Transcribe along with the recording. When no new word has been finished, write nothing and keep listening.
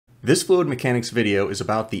This fluid mechanics video is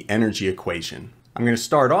about the energy equation. I'm going to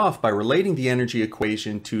start off by relating the energy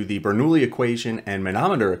equation to the Bernoulli equation and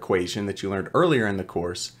manometer equation that you learned earlier in the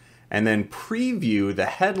course, and then preview the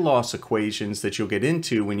head loss equations that you'll get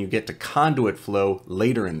into when you get to conduit flow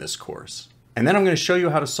later in this course. And then I'm going to show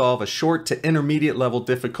you how to solve a short to intermediate level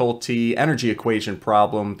difficulty energy equation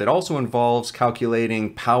problem that also involves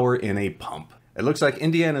calculating power in a pump. It looks like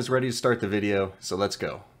Indiana is ready to start the video, so let's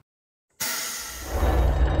go.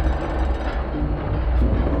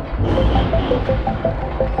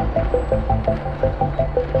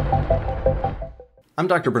 I'm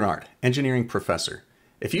Dr. Bernard, engineering professor.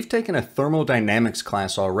 If you've taken a thermodynamics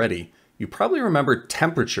class already, you probably remember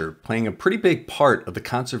temperature playing a pretty big part of the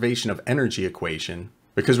conservation of energy equation,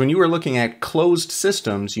 because when you were looking at closed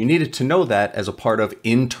systems, you needed to know that as a part of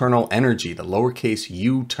internal energy, the lowercase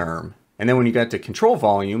u term. And then when you got to control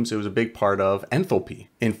volumes, it was a big part of enthalpy.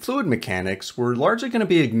 In fluid mechanics, we're largely going to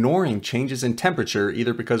be ignoring changes in temperature,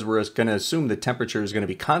 either because we're going to assume the temperature is going to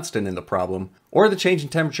be constant in the problem, or the change in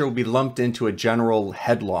temperature will be lumped into a general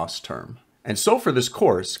head loss term. And so for this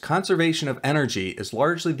course, conservation of energy is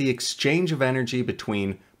largely the exchange of energy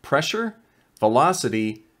between pressure,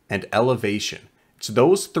 velocity, and elevation. It's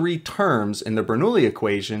those three terms in the Bernoulli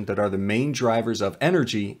equation that are the main drivers of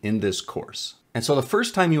energy in this course. And so the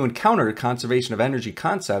first time you encountered a conservation of energy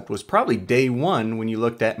concept was probably day one when you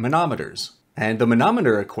looked at manometers. And the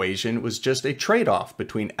manometer equation was just a trade-off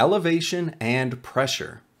between elevation and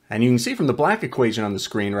pressure. And you can see from the black equation on the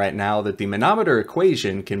screen right now that the manometer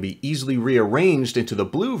equation can be easily rearranged into the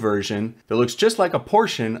blue version that looks just like a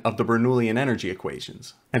portion of the Bernoullian energy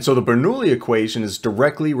equations. And so the Bernoulli equation is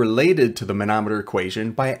directly related to the manometer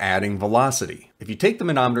equation by adding velocity. If you take the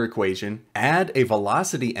manometer equation, add a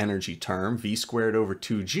velocity energy term, v squared over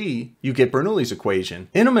 2g, you get Bernoulli's equation.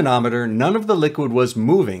 In a manometer, none of the liquid was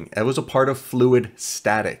moving. It was a part of fluid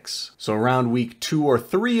statics. So around week 2 or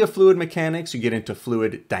 3 of fluid mechanics, you get into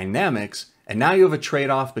fluid dynamics, and now you have a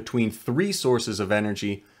trade-off between three sources of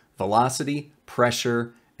energy: velocity,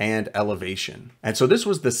 pressure, and elevation. And so this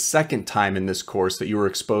was the second time in this course that you were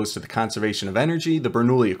exposed to the conservation of energy, the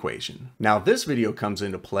Bernoulli equation. Now this video comes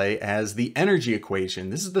into play as the energy equation.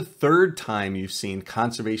 This is the third time you've seen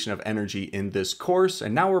conservation of energy in this course,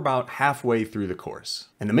 and now we're about halfway through the course.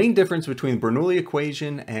 And the main difference between the Bernoulli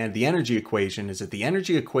equation and the energy equation is that the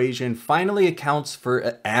energy equation finally accounts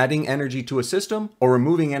for adding energy to a system or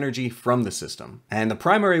removing energy from the system. And the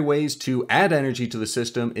primary ways to add energy to the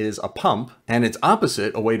system is a pump, and its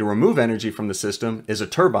opposite, a way to remove energy from the system, is a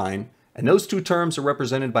turbine. And those two terms are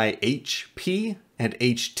represented by HP and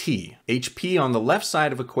HT. HP on the left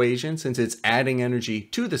side of equation, since it's adding energy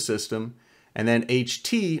to the system, and then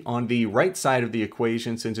HT on the right side of the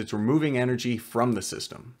equation, since it's removing energy from the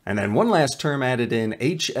system. And then one last term added in,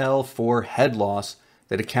 HL, for head loss,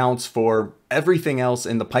 that accounts for everything else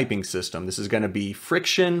in the piping system. This is going to be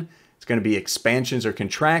friction, it's going to be expansions or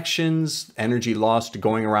contractions, energy lost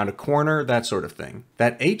going around a corner, that sort of thing.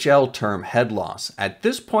 That HL term, head loss, at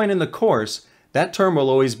this point in the course, that term will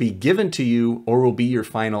always be given to you or will be your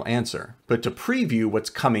final answer. But to preview what's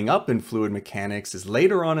coming up in fluid mechanics is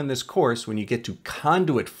later on in this course when you get to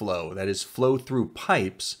conduit flow, that is flow through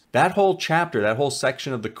pipes. That whole chapter, that whole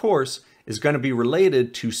section of the course is going to be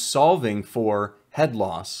related to solving for head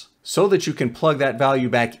loss, so that you can plug that value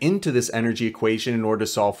back into this energy equation in order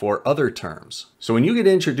to solve for other terms. So when you get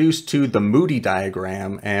introduced to the Moody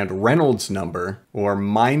diagram and Reynolds number, or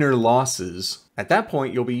minor losses, at that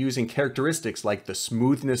point you'll be using characteristics like the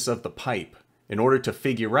smoothness of the pipe in order to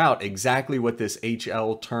figure out exactly what this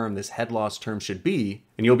HL term, this head loss term, should be,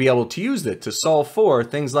 and you'll be able to use it to solve for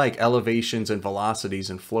things like elevations and velocities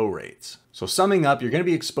and flow rates. So summing up, you're going to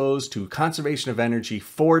be exposed to conservation of energy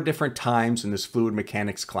 4 different times in this fluid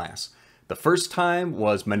mechanics class. The first time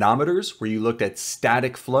was manometers, where you looked at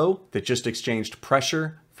static flow that just exchanged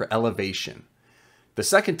pressure for elevation. The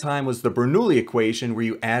second time was the Bernoulli equation, where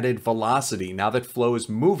you added velocity, now that flow is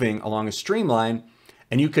moving along a streamline,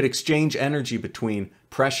 and you could exchange energy between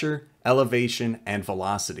pressure, elevation, and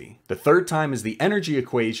velocity. The third time is the energy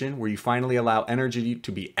equation, where you finally allow energy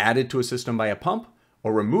to be added to a system by a pump,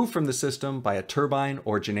 or removed from the system by a turbine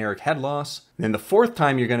or generic head loss. And then the fourth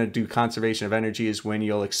time you're going to do conservation of energy is when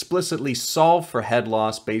you'll explicitly solve for head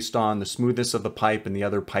loss based on the smoothness of the pipe and the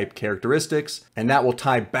other pipe characteristics, and that will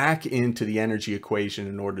tie back into the energy equation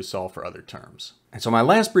in order to solve for other terms. And so my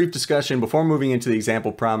last brief discussion before moving into the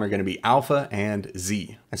example problem are going to be alpha and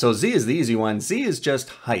z. And so z is the easy one. Z is just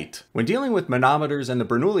height. When dealing with manometers and the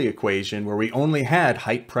Bernoulli equation, where we only had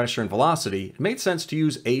height, pressure, and velocity, it made sense to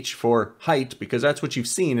use h for height because that's what you've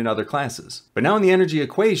seen in other classes. But now in the energy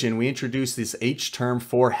equation, we introduce this h term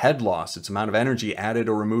for head loss. It's amount of energy added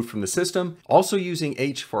or removed from the system. Also using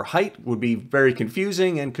h for height would be very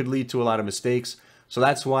confusing and could lead to a lot of mistakes. So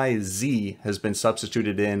that's why z has been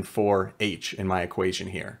substituted in for h in my equation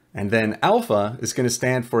here. And then alpha is going to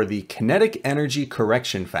stand for the kinetic energy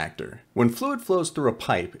correction factor. When fluid flows through a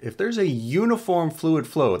pipe, if there's a uniform fluid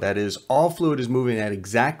flow, that is, all fluid is moving at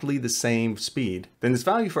exactly the same speed, then this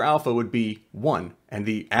value for alpha would be 1, and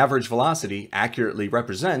the average velocity accurately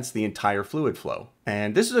represents the entire fluid flow.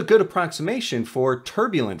 And this is a good approximation for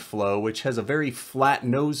turbulent flow, which has a very flat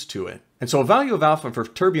nose to it. And so a value of alpha for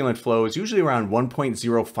turbulent flow is usually around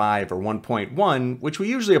 1.05 or 1.1, which we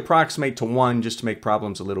usually approximate to 1 just to make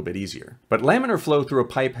problems a little bit easier. But laminar flow through a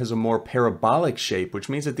pipe has a more parabolic shape, which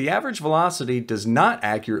means that the average velocity does not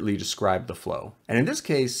accurately describe the flow. And in this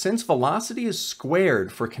case, since velocity is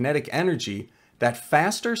squared for kinetic energy, that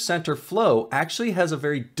faster center flow actually has a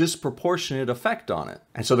very disproportionate effect on it.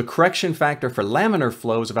 And so the correction factor for laminar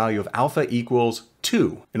flow is a value of alpha equals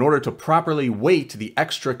 2 in order to properly weight the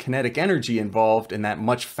extra kinetic energy involved in that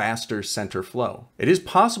much faster center flow. It is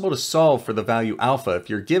possible to solve for the value alpha if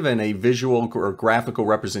you're given a visual or graphical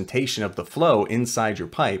representation of the flow inside your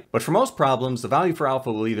pipe, but for most problems, the value for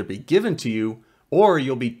alpha will either be given to you or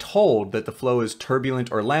you'll be told that the flow is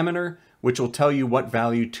turbulent or laminar, which will tell you what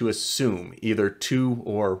value to assume, either 2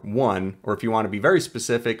 or 1, or if you want to be very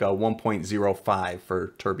specific, a 1.05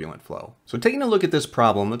 for turbulent flow. So taking a look at this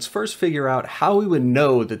problem, let's first figure out how we would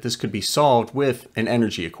know that this could be solved with an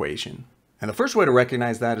energy equation. And the first way to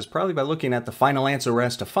recognize that is probably by looking at the final answer we're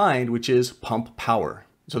asked to find, which is pump power.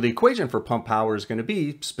 So the equation for pump power is going to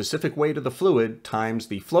be specific weight of the fluid times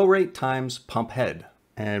the flow rate times pump head.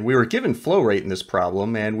 And we were given flow rate in this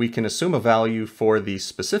problem, and we can assume a value for the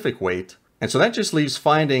specific weight. And so that just leaves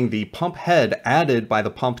finding the pump head added by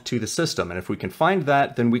the pump to the system. And if we can find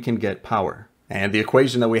that, then we can get power. And the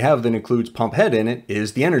equation that we have that includes pump head in it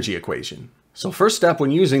is the energy equation. So first step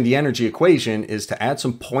when using the energy equation is to add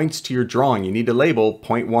some points to your drawing. You need to label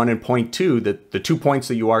point 1 and point 2, the 2 points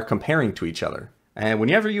that you are comparing to each other. And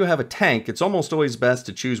whenever you have a tank, it's almost always best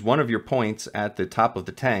to choose one of your points at the top of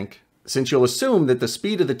the tank, since you'll assume that the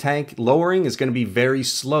speed of the tank lowering is going to be very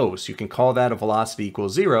slow. So you can call that a velocity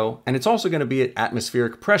equals 0. And it's also going to be at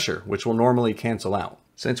atmospheric pressure, which will normally cancel out.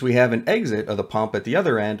 Since we have an exit of the pump at the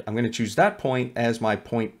other end, I'm going to choose that point as my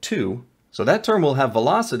point 2. So that term will have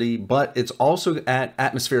velocity, but it's also at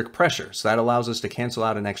atmospheric pressure. So that allows us to cancel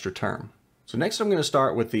out an extra term. So next I'm going to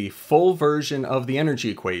start with the full version of the energy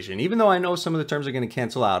equation. Even though I know some of the terms are going to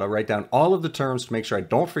cancel out, I'll write down all of the terms to make sure I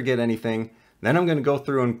don't forget anything. Then I'm going to go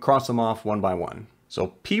through and cross them off one by one.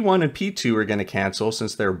 So P1 and P2 are going to cancel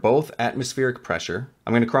since they're both atmospheric pressure.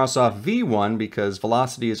 I'm going to cross off V1 because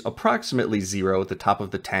velocity is approximately 0 at the top of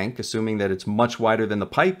the tank. Assuming that it's much wider than the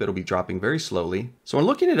pipe, it'll be dropping very slowly. So when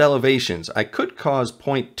looking at elevations, I could cause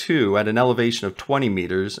point 2 at an elevation of 20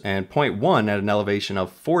 meters and point 1 at an elevation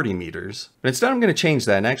of 40 meters. But instead I'm going to change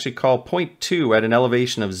that and actually call point 2 at an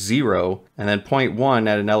elevation of 0 and then point 1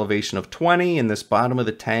 at an elevation of 20 and this bottom of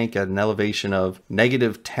the tank at an elevation of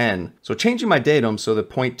 -10. So changing my datum so that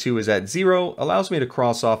point 2 is at 0 allows me to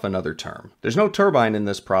cross off another term. There's no turbine in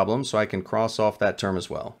this problem, so I can cross off that term as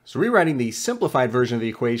well. So rewriting the simplified version of the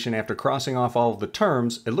equation after crossing off all of the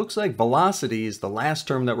terms, it looks like velocity is the last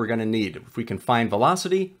term that we're going to need. If we can find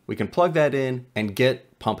velocity, we can plug that in and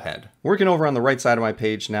get pump head. Working over on the right side of my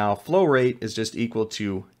page now, flow rate is just equal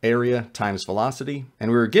to area times velocity.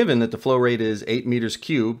 And we were given that the flow rate is 8 meters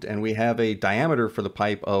cubed, and we have a diameter for the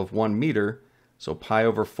pipe of 1 meter. So pi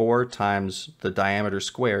over 4 times the diameter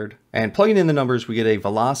squared. And plugging in the numbers, we get a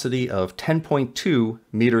velocity of 10.2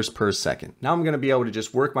 meters per second. Now I'm going to be able to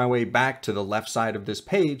just work my way back to the left side of this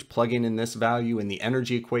page, plugging in this value in the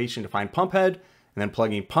energy equation to find pump head, and then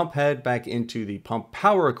plugging pump head back into the pump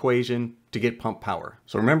power equation to get pump power.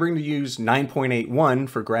 So remembering to use 9.81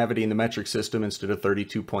 for gravity in the metric system instead of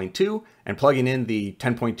 32.2, and plugging in the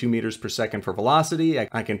 10.2 meters per second for velocity,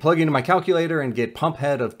 I can plug into my calculator and get pump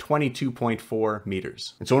head of 22.4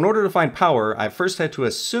 meters. And so in order to find power, I first had to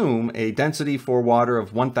assume a density for water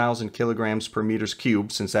of 1,000 kilograms per meters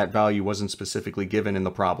cubed, since that value wasn't specifically given in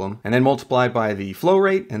the problem, and then multiply by the flow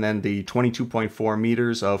rate, and then the 22.4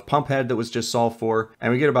 meters of pump head that was just solved for,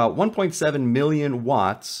 and we get about 1.7 million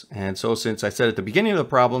watts. And so since I said at the beginning of the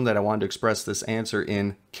problem that I wanted to express this answer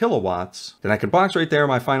in kilowatts, then I can box right there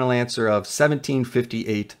my final answer of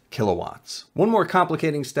 1758 kilowatts. One more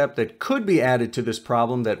complicating step that could be added to this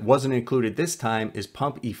problem that wasn't included this time is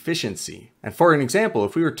pump efficiency. And for an example,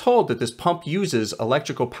 if we were told that this pump uses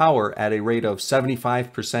electrical power at a rate of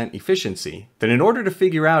 75% efficiency, then in order to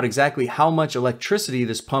figure out exactly how much electricity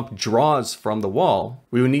this pump draws from the wall,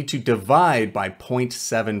 we would need to divide by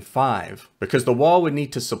 0.75, because the wall would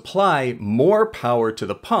need to supply more power to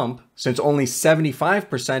the pump, since only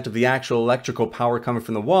 75% of the actual electrical power coming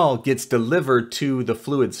from the wall gets delivered to the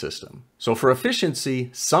fluid system. So for efficiency,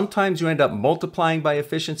 sometimes you end up multiplying by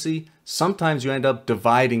efficiency, sometimes you end up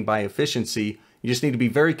dividing by efficiency. You just need to be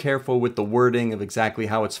very careful with the wording of exactly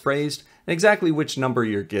how it's phrased and exactly which number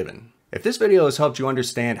you're given. If this video has helped you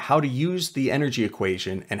understand how to use the energy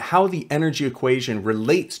equation and how the energy equation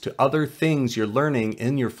relates to other things you're learning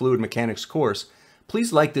in your fluid mechanics course,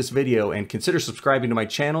 please like this video and consider subscribing to my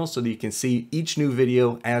channel so that you can see each new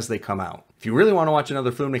video as they come out. If you really want to watch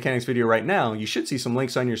another fluid mechanics video right now, you should see some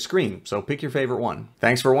links on your screen, so pick your favorite one.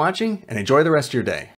 Thanks for watching and enjoy the rest of your day.